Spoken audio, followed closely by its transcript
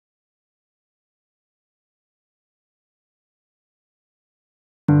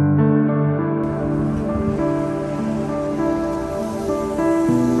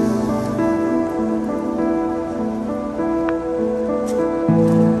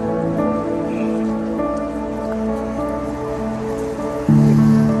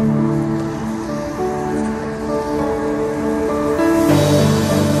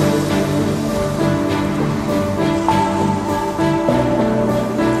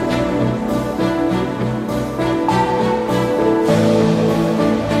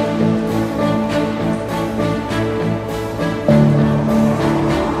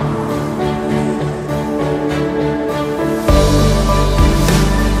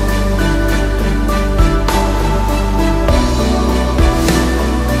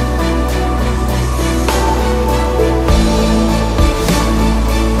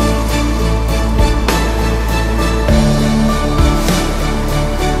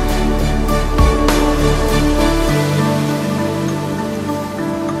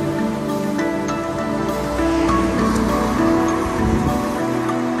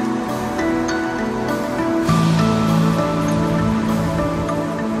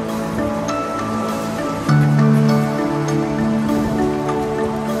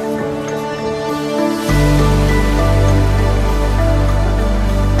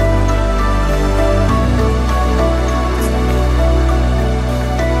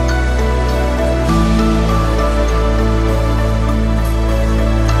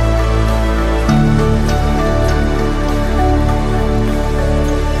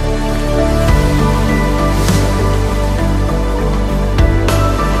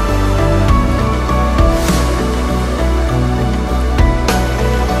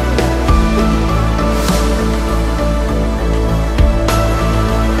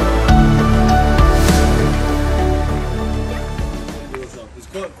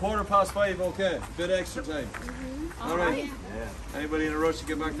5:15, okay. Bit extra time. All right. Yeah. Anybody in a rush to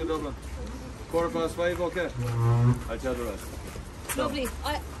get back to Dublin? 5:15, okay. I'll tell the rest. Lovely.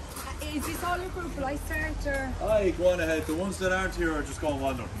 Is this all your group? Will I start or? Aye, go on ahead. The ones that aren't here are just going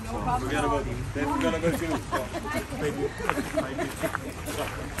wander. No problem. Forget about them. They forgot about you. So.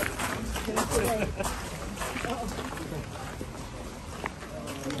 Thank you.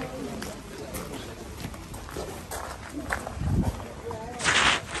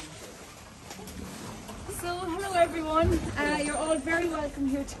 Hello everyone, you're all very welcome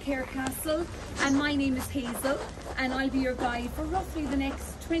here to Cahir Castle, and my name is Hazel and I'll be your guide for roughly the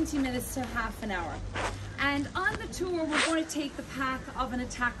next 20 minutes to half an hour. And on the tour we're going to take the path of an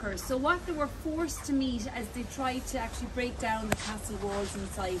attacker, so what they were forced to meet as they tried to actually break down the castle walls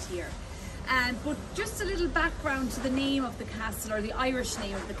inside here. But just a little background to the name of the castle, or the Irish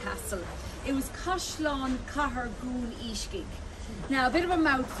name of the castle. It was Cashlan Cahir Ua. Now, a bit of a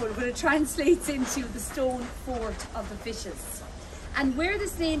mouthful, but it translates into the stone fort of the fishes. And where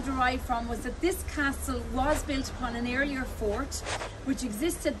this name derived from was that this castle was built upon an earlier fort which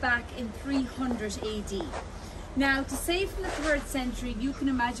existed back in 300 AD. Now, to say from the 3rd century, you can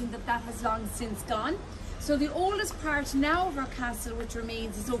imagine that that has long since gone. So the oldest part now of our castle which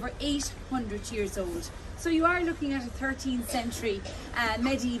remains is over 800 years old. So you are looking at a 13th century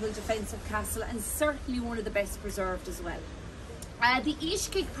medieval defensive castle, and certainly one of the best preserved as well. The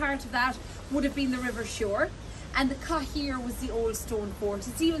Ishkik part of that would have been the river Suir, and the Cahir was the old stone fort.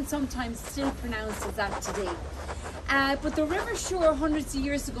 It's even sometimes still pronounced as that today. But the river Suir hundreds of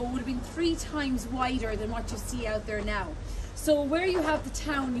years ago would have been 3 times wider than what you see out there now. So where you have the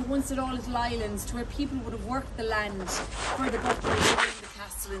town, you once had all little islands to where people would have worked the land for the butler and the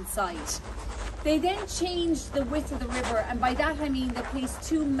castle inside. They then changed the width of the river, and by that I mean they placed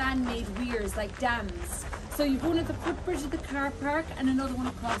 2 man-made weirs like dams. So you've one at the footbridge of the car park and another one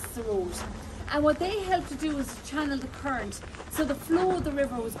across the road. And what they helped to do was to channel the current, so the flow of the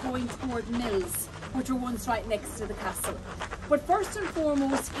river was going toward mills, which were once right next to the castle. But first and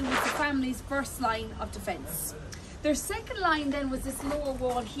foremost, it was the family's first line of defence. Their second line then was this lower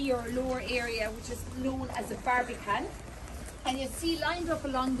wall here, or lower area, which is known as the barbican. And you see lined up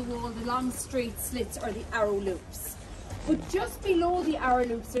along the wall the long straight slits, or the arrow loops. But just below the arrow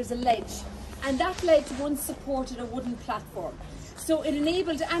loops there's a ledge, and that ledge once supported a wooden platform. So it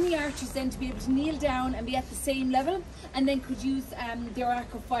enabled any archers then to be able to kneel down and be at the same level, and then could use their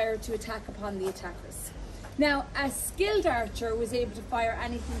arc of fire to attack upon the attackers. Now, a skilled archer was able to fire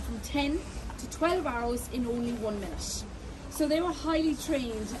anything from 10 to 12 arrows in only 1 minute. So they were highly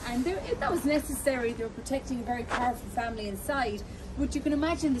trained, and that was necessary. They were protecting a very powerful family inside, but you can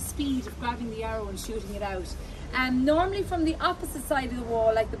imagine the speed of grabbing the arrow and shooting it out. Normally from the opposite side of the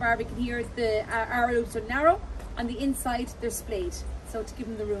wall, like the barbican here, the arrow loops are narrow. On the inside they're splayed, so to give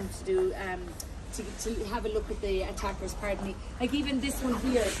them the room to do to have a look at the attackers, pardon me. Like even this one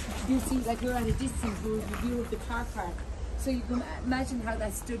here, you see like you're at a distance view of the car park, so you can imagine how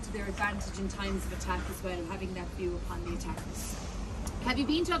that stood to their advantage in times of attack as well, having that view upon the attackers. Have you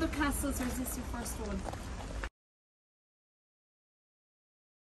been to other castles, or is this your first one?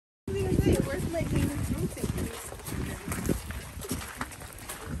 Where's my famous room thing?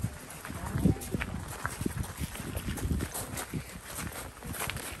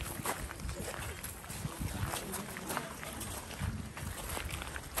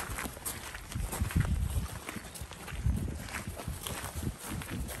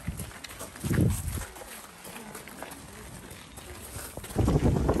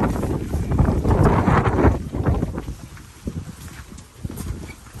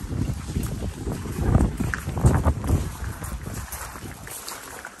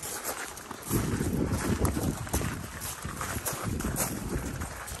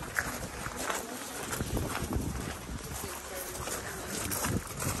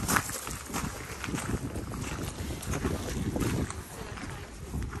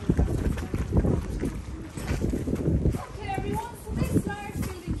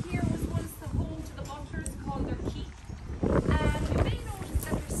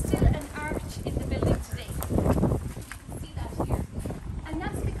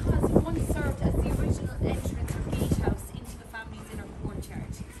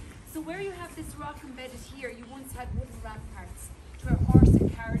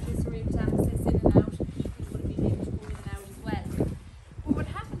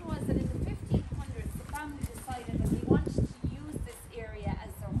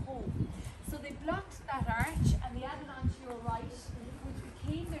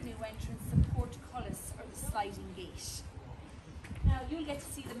 Now you'll get to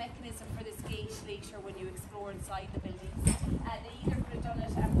see the mechanism for this gate later when you explore inside the buildings. They either could have done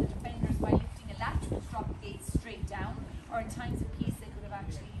it after the defenders by lifting a latch which dropped the gate straight down, or in times of peace they could have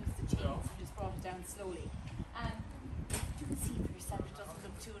actually used the chains and just brought it down slowly. You can see for yourself it doesn't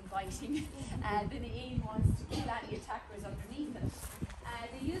look too inviting. The aim was to kill any attackers underneath it.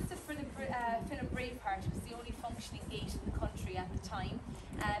 They used it for the film Braveheart. It was the only functioning gate in the country at the time.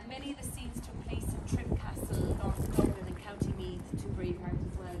 Many of the scenes took place in Castle, North Dublin and County Meath, to Braveheart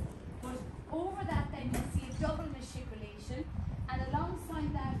as well. But over that then you see a double machicolation, and alongside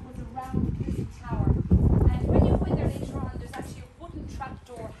that was a round prison tower. And when you go in there later on, there's actually a wooden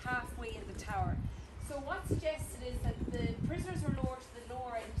trapdoor halfway in the tower. So what's suggested is that the prisoners were lowered to the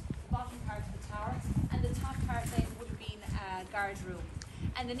lower end, the bottom part of the tower, and the top part then would have been a guard room.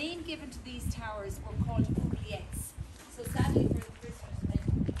 And the name given to these towers were called oubliettes. So sadly for the prisoners then.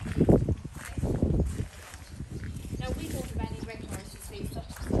 Now we don't have any records to say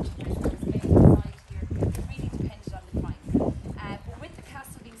such and such prisoners being inside here. It really depended on the crime. But with the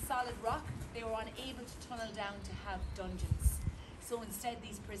castle being solid rock, they were unable to tunnel down to have dungeons. So instead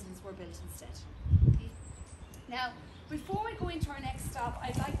these prisons were built instead. Okay. Now before we go into our next stop,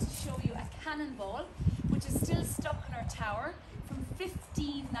 I'd like to show you a cannonball which is still stuck in our tower from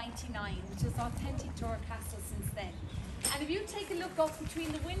 1599, which is authentic to our castle since then. And if you take a look up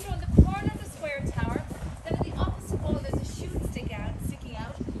between the window and the corner of the square tower, then at the opposite wall there's a chute sticking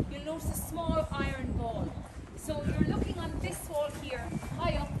out, you'll notice a small iron ball. So you're looking on this wall here,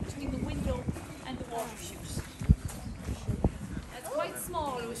 high up between the window and the water chute. It's quite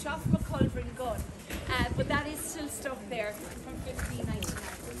small, it was shot from a culverin gun, but that is still stuck there from 1599.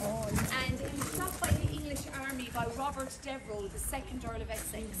 And it was shot by the English army by Robert Devereux, the 2nd Earl of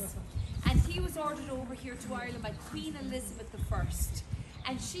Essex. And he was ordered over here to Ireland by Queen Elizabeth I.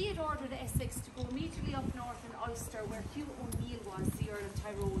 And she had ordered Essex to go immediately up north in Ulster, where Hugh O'Neill was, the Earl of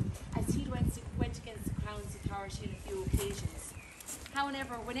Tyrone, as he went against the Crown's authority on a few occasions.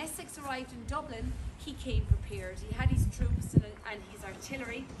 However, when Essex arrived in Dublin, he came prepared. He had his troops and his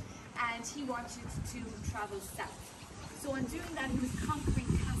artillery, and he wanted to travel south. So in doing that, he was conquering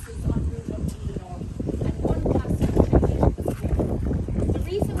castles en route up to the north, and one castle was Suir. The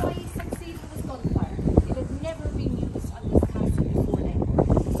reason why he succeeded was gunfire. It had never been used on this castle before then.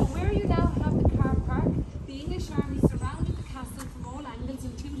 So where you now have the car park, the English army surrounded the castle from all angles,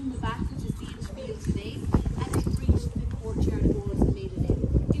 including the back, which is the Inchfield today, and they breached the courtyard walls and made it in.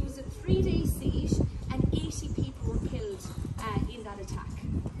 It was a 3-day siege, and 80 people were killed in that attack.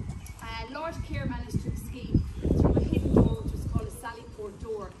 Lord Cahir managed to escape through a hidden door, which was called a Sallyport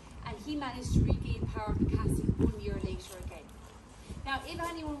door, and he managed to regain power of the castle 1 year later again. Now, if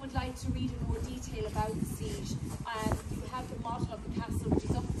anyone would like to read in more detail about the siege, you have the model of the castle, which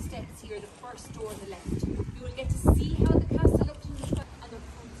is up the steps here, the first door on the left. You will get to see how the castle looked in the front and the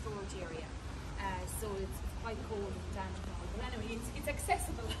front storage area. So it's quite cold and damp and all. But anyway, it's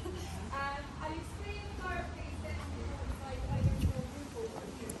accessible. I'll explain the fireplace then I get to a roof over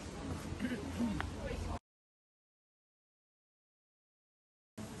here.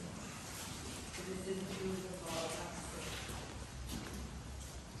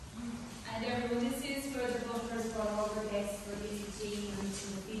 And everyone, this is where the bunkers brought over guests for visiting and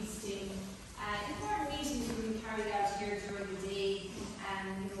feasting. Important meetings were being carried out here during the day,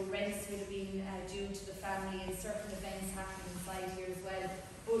 and rents would have been due to the family, and certain events happening inside here as well.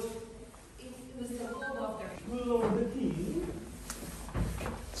 But it was the hub of their. Rule over the tea.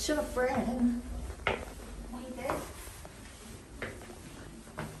 Shut up, Bren.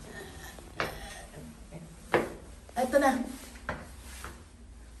 Ito na.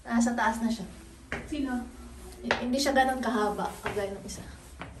 Nasa taas na siya. Sino? Hindi siya ganun kahaba, kagaya ng isa.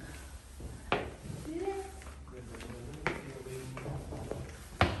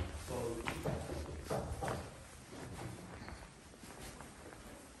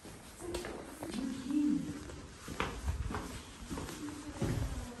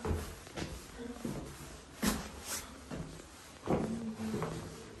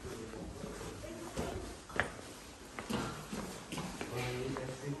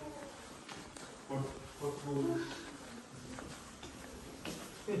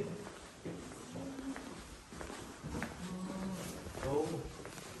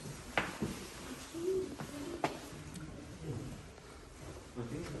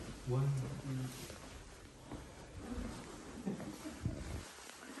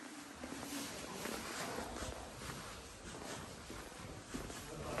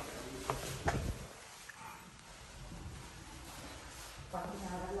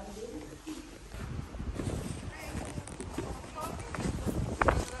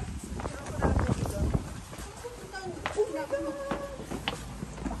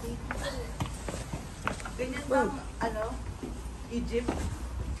 Ano? Egypt?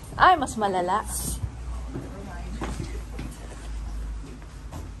 Ay, mas malala.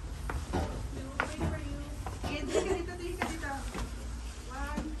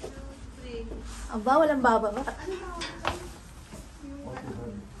 Aba, walang baba ba?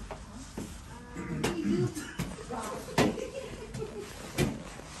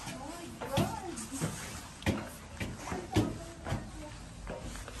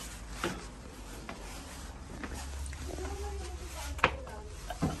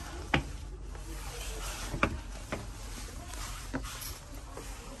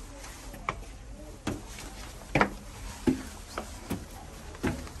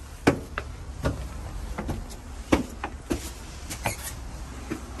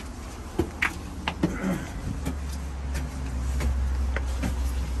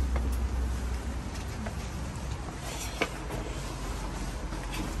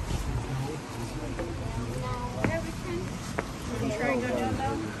 The front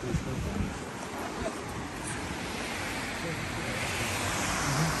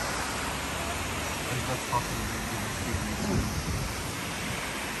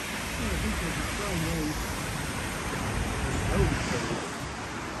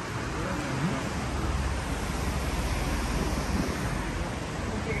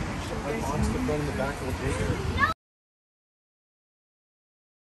and the back will take it.